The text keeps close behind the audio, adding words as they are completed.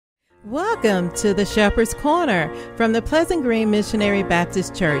Welcome to the Shepherd's Corner from the Pleasant Green Missionary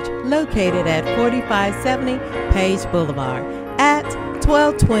Baptist Church, located at 4570 Page Boulevard at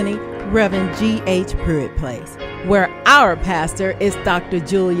 1220 Reverend G.H. Pruitt Place, where our pastor is Dr.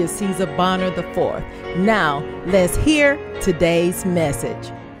 Julius C. Bonner IV. Now, let's hear today's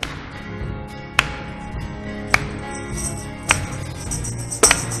message.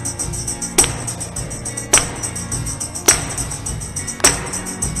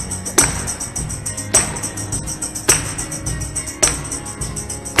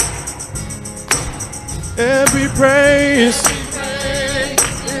 Every praise,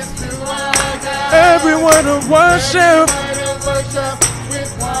 every word of worship,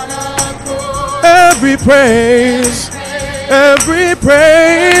 every praise,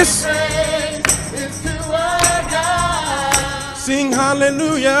 sing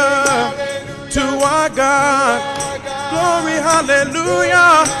hallelujah to our God, glory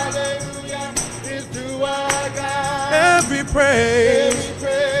hallelujah, every praise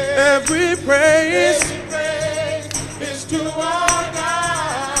is to our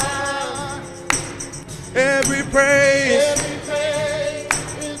God. Every praise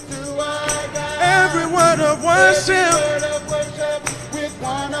is to our God. Every word of worship with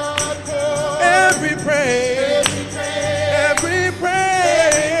one accord. Every praise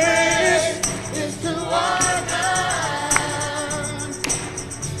is to our God.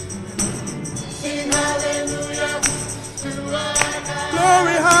 Sing hallelujah to our God.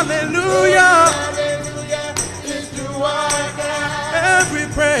 Glory hallelujah. Every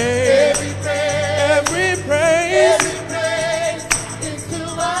praise is to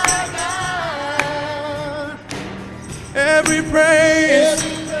our God. Every praise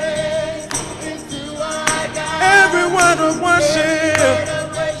is to our God. Every word of worship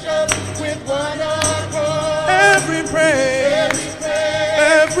with one accord. Every praise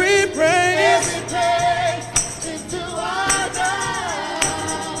is to our God.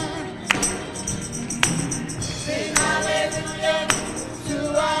 Sing hallelujah.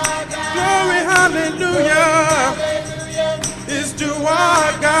 Glory, hallelujah, is to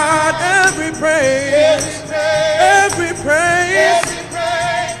our God. Every praise is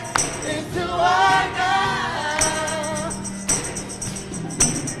to our God.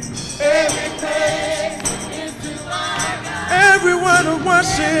 Every praise is to our God. Every word of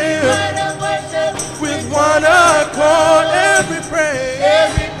worship with one accord. Every praise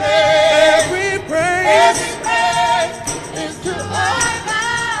is to our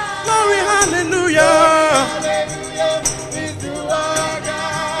God. Glory, hallelujah, is to our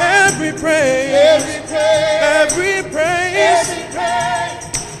God. Every praise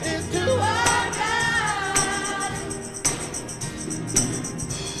is to our God.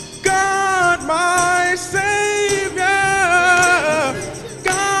 God, my Savior,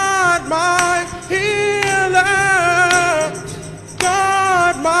 God, my healer,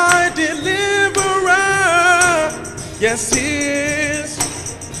 God, my deliverer. Yes, He is.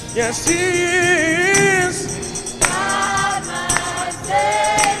 Yes, He is. God, my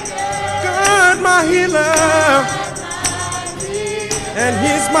Savior. God, my healer. And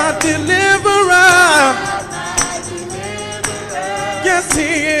He's my deliverer. Yes, He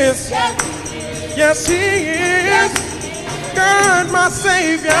is. Yes, He is. God, my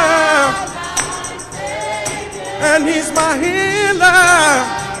Savior. And He's my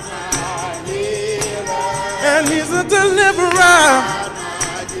healer. And He's a deliverer.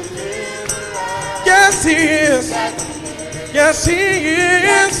 Yes, He is. Yes, He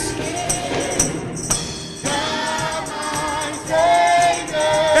is. God, my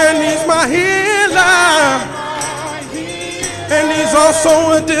Savior. And He's my healer. And He's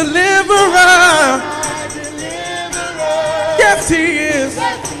also a deliverer. Yes, He is.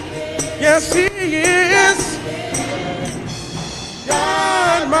 Yes, He is.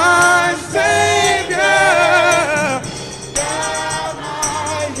 God, my Savior.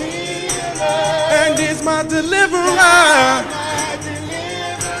 My deliverer.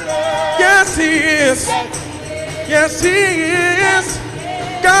 Yes, He is. Yes, He is.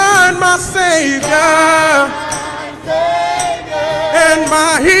 God, my Savior. And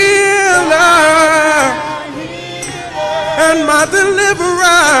my healer. And my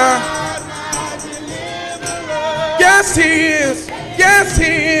deliverer. Yes, He is. Yes,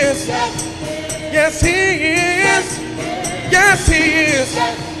 He is. Yes, He is. Yes, He is.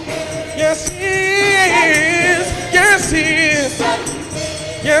 Yes, He is. Yes, He is.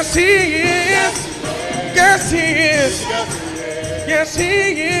 Yes, He is. Yes, He is. Yes, He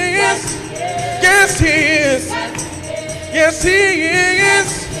is. Yes, He is. Yes, He is.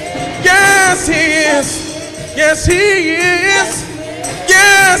 Yes, He is. Yes, He is.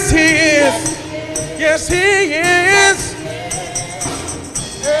 Yes, he is. Yes, he is.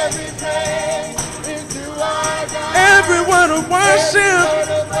 Every praise is to our God. Everyone who worship.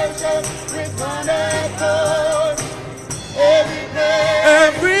 With one accord. Every praise.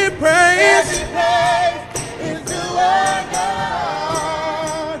 Every praise. Every praise is to our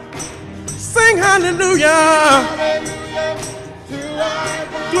God. Sing hallelujah. Hallelujah to our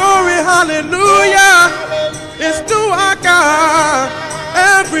God. Glory, hallelujah. It's to our God.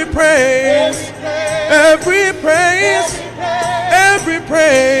 Every praise. Every praise. Every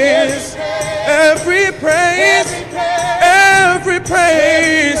praise. Every praise. Every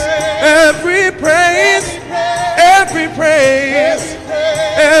praise. Every praise. Every praise.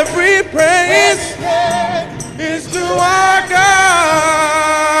 Every praise is to our God.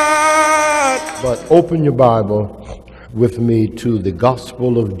 But open your Bible with me to the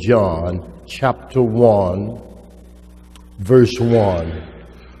Gospel of John, chapter 1, verse 1.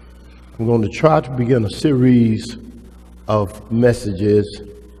 I'm going to try to begin a series of messages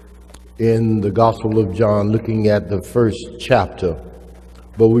in the Gospel of John, looking at the first chapter.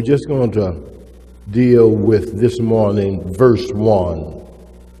 But we're just going to deal with this morning verse 1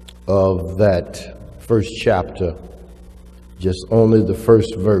 of that first chapter, just only the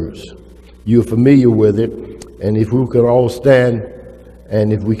first verse. You're familiar with it, and if we could all stand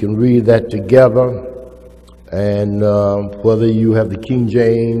and if we can read that together, and whether you have the King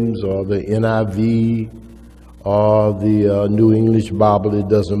James or the NIV or the New English Bible, it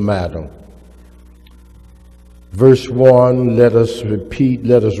doesn't matter. Verse 1, let us read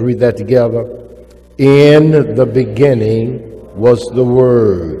that together. In the beginning was the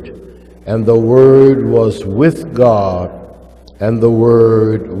Word, and the Word was with God, and the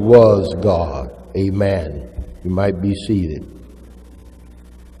Word was God. Amen. You might be seated.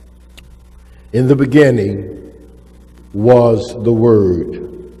 In the beginning was the Word.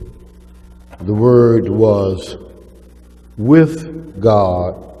 The Word was with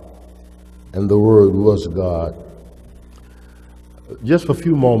God, and the Word was God. Just for a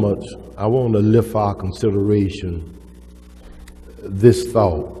few moments, I want to lift our consideration this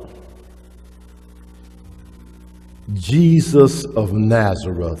thought. Jesus of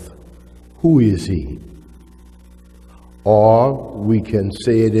Nazareth, who is he? Or we can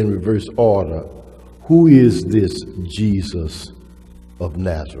say it in reverse order. Who is this Jesus of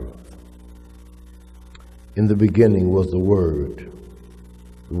Nazareth? In the beginning was the Word.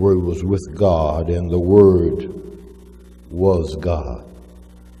 The Word was with God, and the Word was God.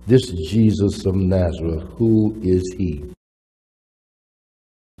 This Jesus of Nazareth, who is he?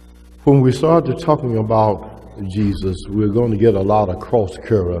 When we started talking about Jesus, we're going to get a lot of cross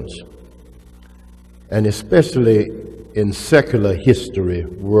currents, and especially in secular history,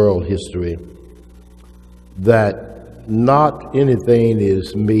 world history, that not anything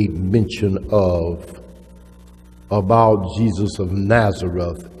is made mention of about Jesus of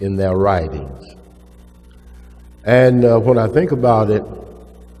Nazareth in their writings. And when I think about it,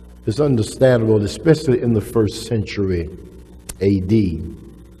 it's understandable, especially in the first century AD,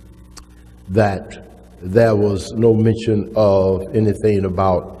 that there was no mention of anything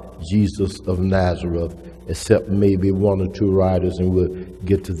about Jesus of Nazareth, except maybe one or two writers, and we'll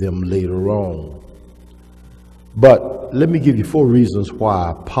get to them later on. But let me give you 4 reasons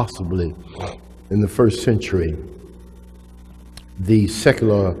why possibly in the first century the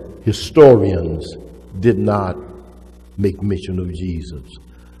secular historians did not make mention of Jesus.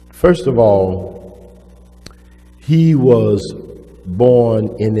 First of all, he was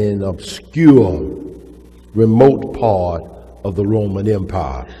born in an obscure, remote part of the Roman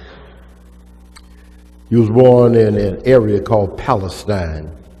Empire. He was born in an area called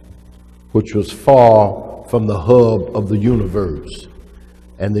Palestine, which was far from the hub of the universe.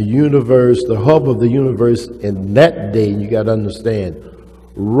 And the universe, the hub of the universe in that day, you got to understand,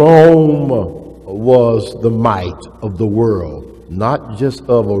 Rome was the might of the world, not just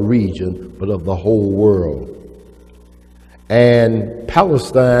of a region, but of the whole world. And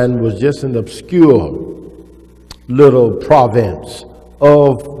Palestine was just an obscure little province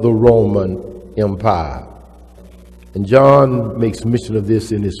of the Roman Empire. And John makes mention of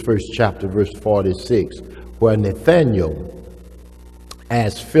this in his first chapter, verse 46, where Nathanael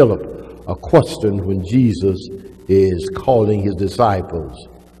asked Philip a question when Jesus is calling his disciples.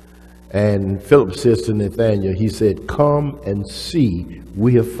 And Philip says to Nathanael, he said, "Come and see,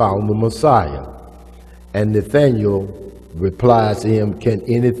 we have found the Messiah." And Nathanael replies to him, "Can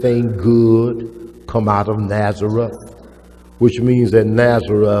anything good come out of Nazareth?" Which means that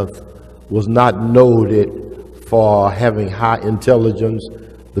Nazareth was not noted for having high intelligence.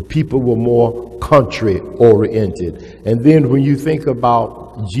 The people were more country oriented. And then when you think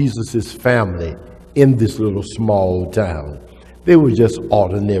about Jesus's family in this little small town, they were just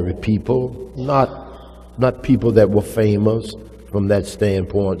ordinary people, not people that were famous from that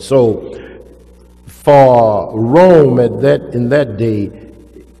standpoint. So for Rome in that day,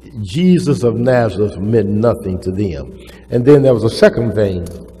 Jesus of Nazareth meant nothing to them. And then there was a second thing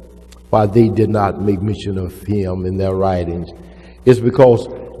why they did not make mention of him in their writings, is because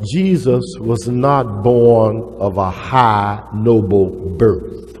Jesus was not born of a high, noble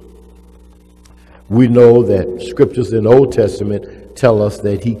birth. We know that scriptures in the Old Testament tell us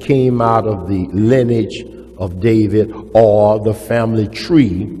that he came out of the lineage of David, or the family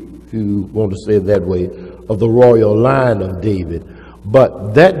tree, if you want to say it that way, of the royal line of David.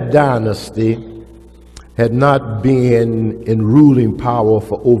 But that dynasty had not been in ruling power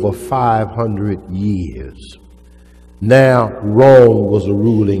for over 500 years. Now Rome was a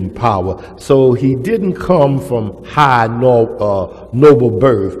ruling power. So he didn't come from high noble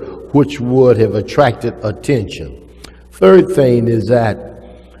birth, which would have attracted attention. Third thing is that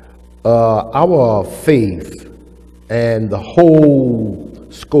our faith and the whole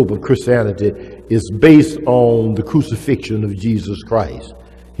scope of Christianity is based on the crucifixion of Jesus Christ,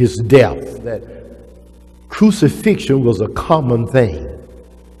 his death. That crucifixion was a common thing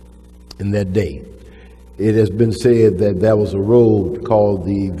in that day. It has been said that there was a road called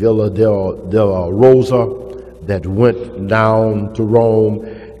the Via della Rosa that went down to Rome,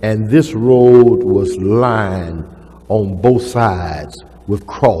 and this road was lined on both sides with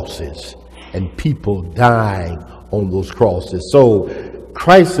crosses and people dying on those crosses. So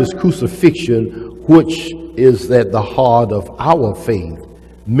Christ's crucifixion, which is at the heart of our faith,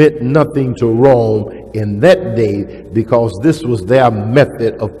 meant nothing to Rome in that day, because this was their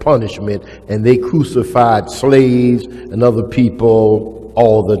method of punishment, and they crucified slaves and other people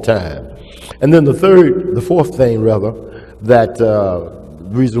all the time. And then the fourth thing that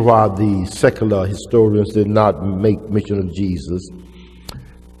reason why the secular historians did not make mention of Jesus.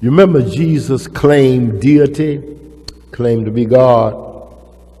 You remember Jesus claimed deity, claimed to be God.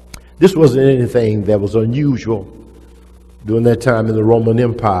 This wasn't anything that was unusual during that time in the Roman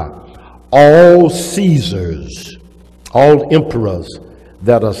Empire. All Caesars, all emperors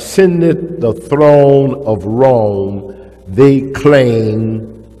that ascended the throne of Rome, they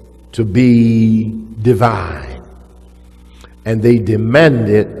claimed to be divine. And they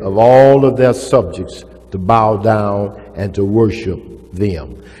demanded of all of their subjects to bow down and to worship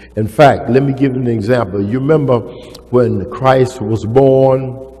them. In fact, let me give you an example. You remember when Christ was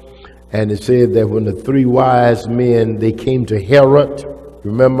born, and it said that when the three wise men, they came to Herod,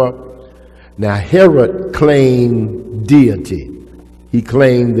 remember? Now, Herod claimed deity. He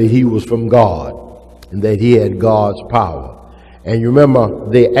claimed that he was from God and that he had God's power. And you remember,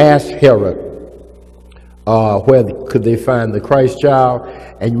 they asked Herod, where could they find the Christ child?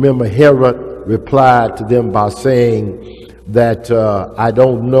 And you remember, Herod replied to them by saying that, I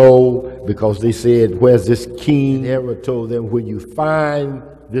don't know, because they said, where's this king? And Herod told them, when you find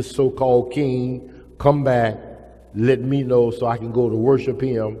this so-called king, come back, let me know so I can go to worship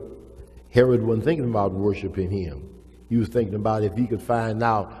him. Herod wasn't thinking about worshiping him. He was thinking about if he could find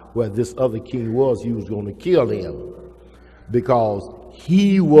out where this other king was, he was going to kill him, because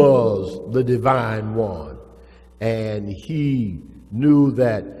he was the divine one. And he knew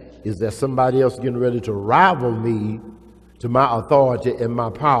that, is there somebody else getting ready to rival me to my authority and my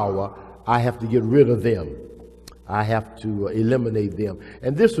power? I have to get rid of them. I have to eliminate them.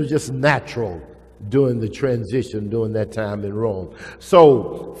 And this was just natural during the transition during that time in Rome.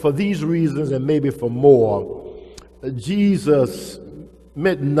 So for these reasons, and maybe for more, Jesus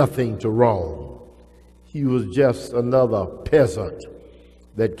meant nothing to Rome. He was just another peasant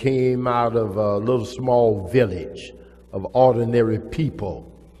that came out of a little small village of ordinary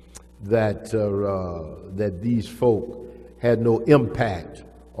people that these folk had no impact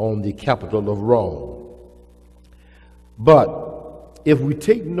on the capital of Rome. But if we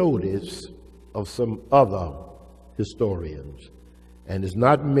take notice of some other historians, and it's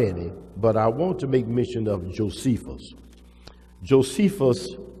not many, but I want to make mention of Josephus.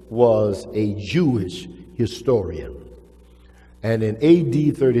 Josephus was a Jewish historian, and in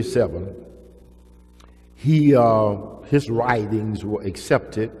AD 37, his writings were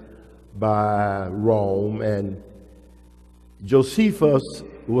accepted by Rome, and Josephus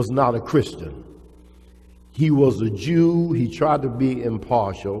was not a Christian. He was a Jew. He tried to be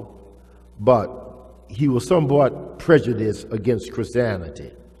impartial, but he was somewhat prejudiced against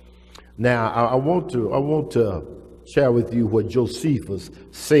Christianity. Now, I want to share with you what Josephus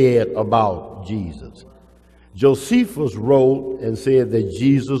said about Jesus. Josephus wrote and said that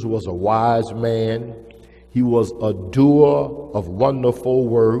Jesus was a wise man. He was a doer of wonderful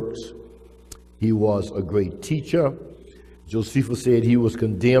works. He was a great teacher. Josephus said he was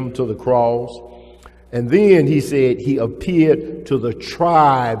condemned to the cross. And then he said he appeared to the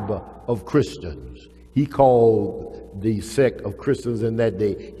tribe of Christians. He called the sect of Christians in that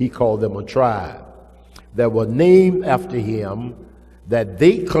day, he called them a tribe that were named after him, that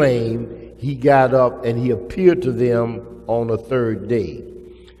they claimed he got up and he appeared to them on the third day.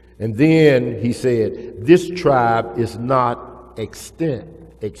 And then he said, this tribe is not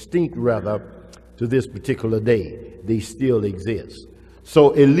extinct rather, to this particular day. They still exist.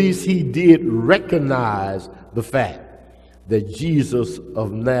 So at least he did recognize the fact that Jesus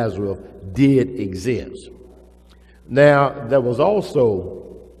of Nazareth did exist. Now, there was also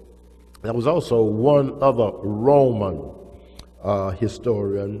one other Roman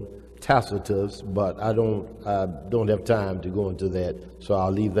historian, Tacitus, but I don't have time to go into that, so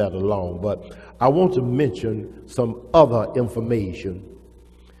I'll leave that alone. But I want to mention some other information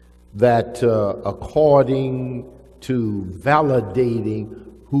that according to validating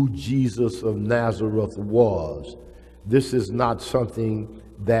who Jesus of Nazareth was, this is not something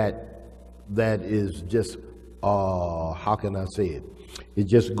that is just, how can I say it? It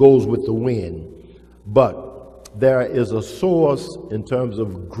just goes with the wind. But there is a source in terms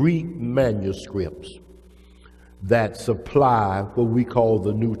of Greek manuscripts that supply what we call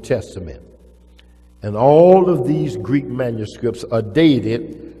the New Testament. And all of these Greek manuscripts are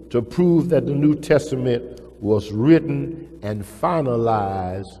dated to prove that the New Testament was written and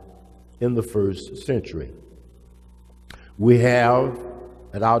finalized in the first century. We have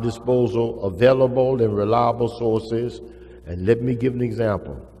at our disposal available and reliable sources, and let me give an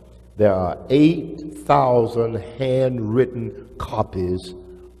example. There are 8,000 handwritten copies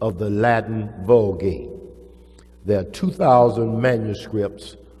of the Latin Vulgate. There are 2,000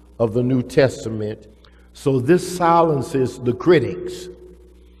 manuscripts of the New Testament. So this silences the critics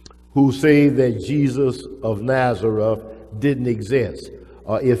who say that Jesus of Nazareth didn't exist,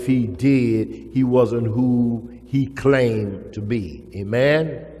 or if he did, he wasn't who he claimed to be.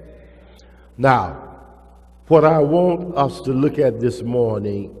 Amen? Now, what I want us to look at this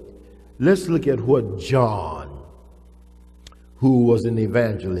morning, let's look at what John, who was an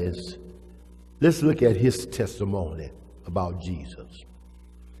evangelist, let's look at his testimony about Jesus.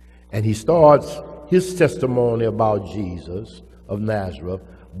 And he starts his testimony about Jesus of Nazareth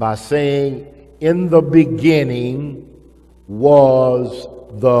by saying, in the beginning was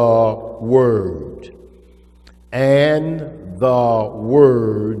the Word, and the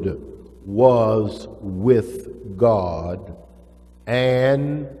Word was with God,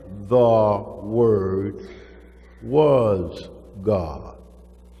 and the Word was God.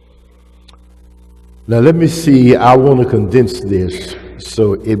 Now let me see, I want to condense this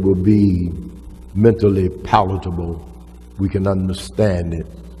so it will be mentally palatable. We can understand it.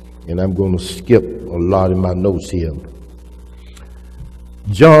 And I'm going to skip a lot in my notes here.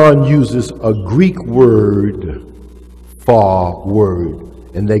 John uses a Greek word for word,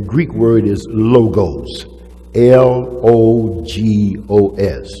 and that Greek word is logos, L-O-G-O-S.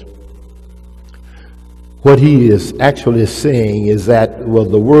 What he is actually saying is that, well,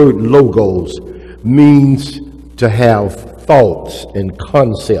 the word logos means to have thoughts and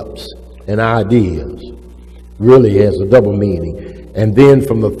concepts and ideas. Really has a double meaning. And then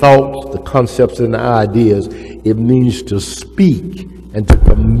from the thoughts, the concepts, and the ideas, it means to speak and to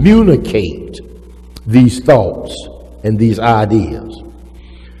communicate these thoughts and these ideas.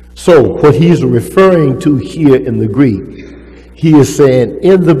 So what he's referring to here in the Greek, he is saying,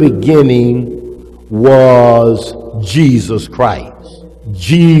 in the beginning was Jesus Christ.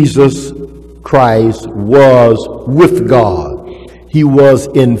 Jesus Christ was with God. He was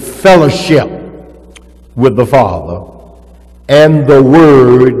in fellowship with the Father. And the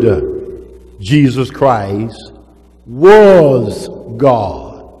Word, Jesus Christ, was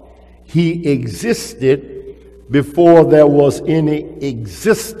God. He existed before there was any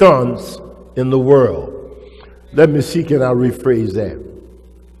existence in the world. Let me see, can I rephrase that?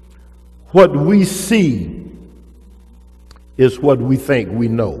 What we see is what we think we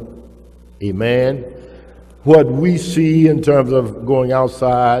know. Amen? What we see in terms of going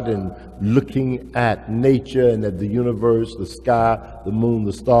outside and looking at nature and at the universe, the sky, the moon,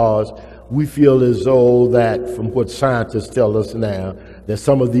 the stars, we feel as though that, from what scientists tell us now, that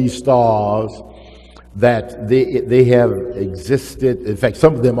some of these stars, that they have existed, in fact,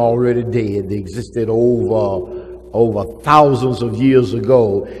 some of them already dead, they existed over thousands of years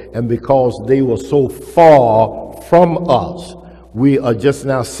ago, and because they were so far from us, we are just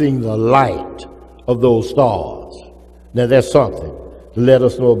now seeing the light of those stars. Now that's something to let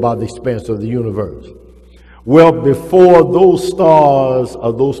us know about the expanse of the universe. Well, before those stars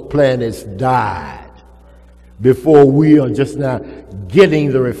or those planets died, before we are just now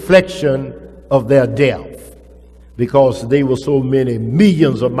getting the reflection of their death, because they were so many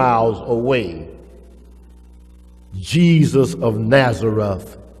millions of miles away, Jesus of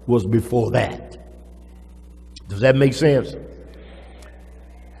Nazareth was before that. Does that make sense?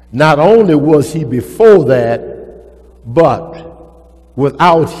 Not only was he before that, but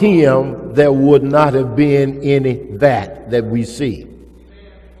without him, there would not have been any that we see.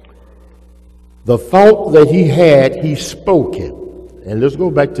 The thought that he had, he spoke it. And let's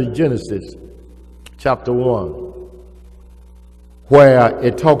go back to Genesis chapter 1, where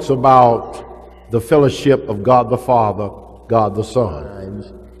it talks about the fellowship of God the Father, God the Son.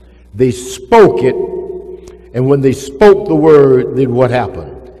 They spoke it, and when they spoke the word, then what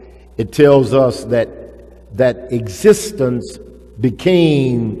happened? It tells us that existence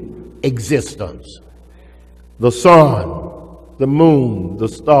became existence. The sun, the moon, the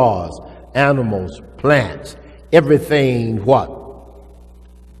stars, animals, plants, everything what?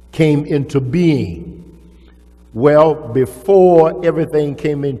 Came into being. Well, before everything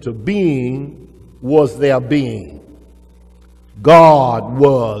came into being was their being. God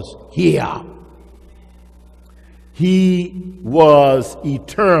was here. He was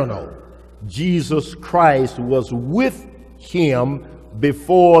eternal. Jesus Christ was with him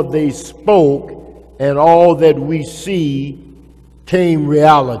before they spoke, and all that we see came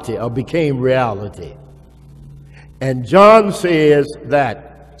reality or became reality. And John says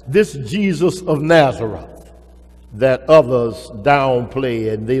that this Jesus of Nazareth that others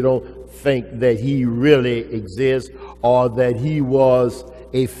downplay, and they don't think that he really exists, or that he was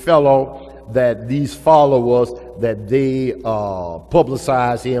a fellow that these followers, that they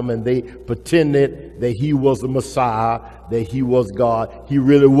publicized him and they pretended that he was the Messiah, that he was God. He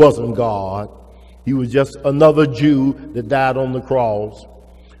really wasn't God. He was just another Jew that died on the cross.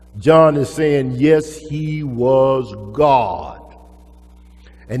 John is saying, yes, he was God.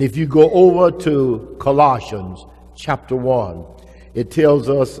 And if you go over to Colossians chapter 1, it tells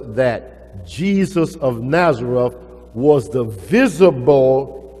us that Jesus of Nazareth was the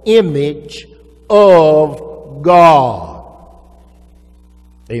visible image of God.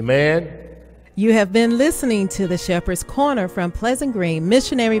 Amen. You have been listening to the Shepherd's Corner from Pleasant Green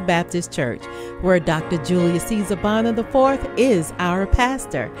Missionary Baptist Church, where Dr. Julius C. IV is our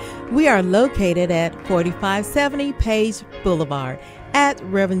pastor. We are located at 4570 Page Boulevard at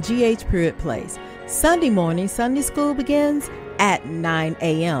Reverend G.H. Pruitt Place. Sunday morning Sunday school begins at 9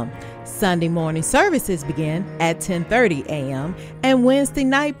 a.m. Sunday morning services begin at 10:30 a.m. and Wednesday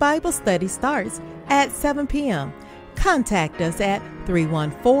night Bible study starts at 7 p.m. Contact us at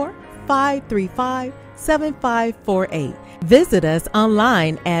 314-535-7548. Visit us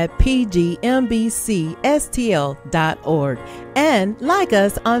online at pgmbcstl.org and like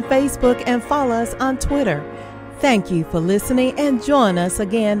us on Facebook and follow us on Twitter. Thank you for listening, and join us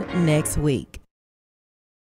again next week.